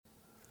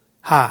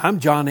Hi, I'm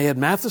John Ed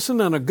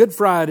Matheson, and a good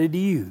Friday to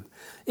you.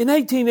 In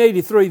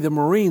 1883, the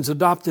Marines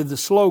adopted the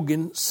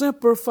slogan,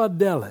 Semper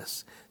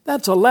Fidelis.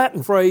 That's a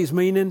Latin phrase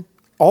meaning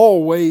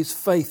always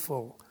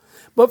faithful.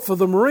 But for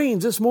the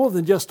Marines, it's more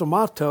than just a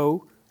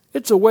motto.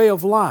 It's a way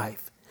of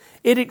life.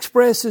 It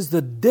expresses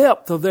the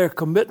depth of their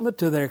commitment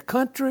to their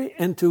country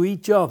and to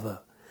each other.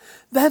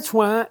 That's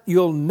why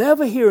you'll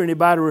never hear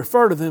anybody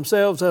refer to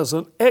themselves as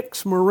an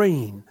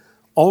ex-Marine,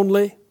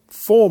 only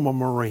former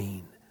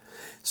Marine.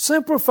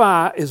 Semper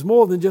Fi is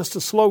more than just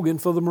a slogan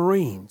for the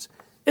Marines.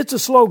 It's a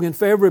slogan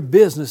for every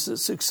business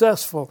that's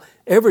successful,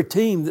 every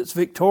team that's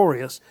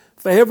victorious,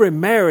 for every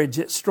marriage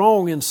that's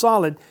strong and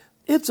solid.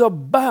 It's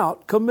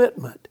about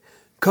commitment.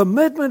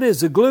 Commitment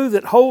is the glue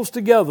that holds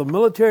together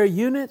military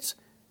units,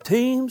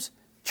 teams,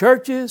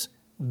 churches,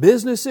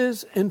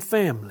 businesses, and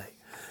family.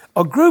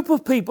 A group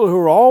of people who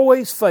are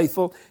always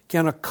faithful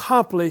can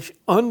accomplish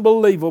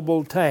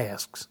unbelievable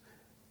tasks.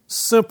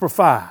 Semper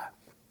Fi.